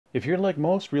If you're like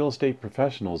most real estate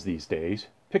professionals these days,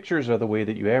 pictures are the way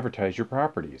that you advertise your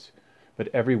properties. But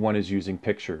everyone is using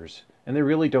pictures, and they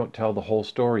really don't tell the whole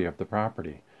story of the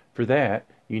property. For that,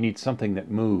 you need something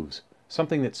that moves,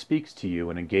 something that speaks to you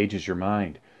and engages your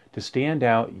mind. To stand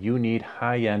out, you need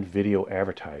high-end video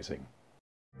advertising.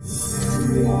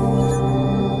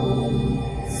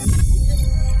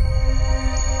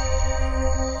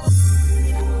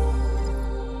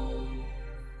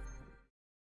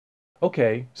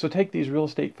 Okay, so take these real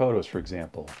estate photos for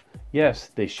example. Yes,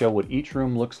 they show what each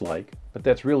room looks like, but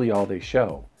that's really all they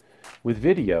show. With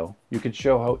video, you can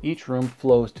show how each room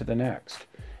flows to the next,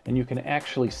 and you can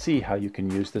actually see how you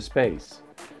can use the space.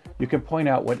 You can point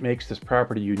out what makes this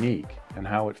property unique and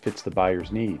how it fits the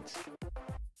buyer's needs.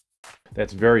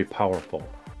 That's very powerful.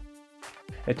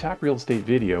 At Top Real Estate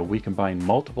Video, we combine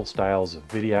multiple styles of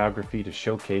videography to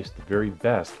showcase the very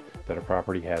best that a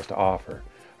property has to offer.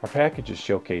 Our packages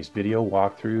showcase video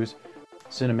walkthroughs,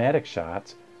 cinematic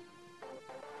shots,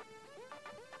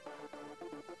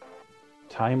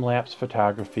 time-lapse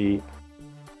photography,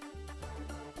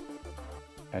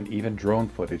 and even drone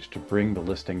footage to bring the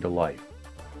listing to life.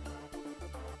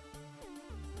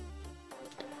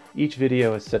 Each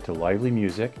video is set to lively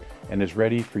music and is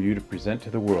ready for you to present to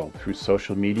the world through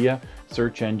social media,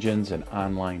 search engines, and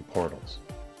online portals.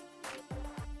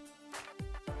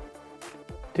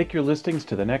 Take your listings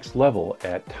to the next level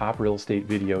at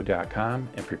toprealestatevideo.com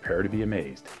and prepare to be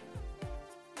amazed.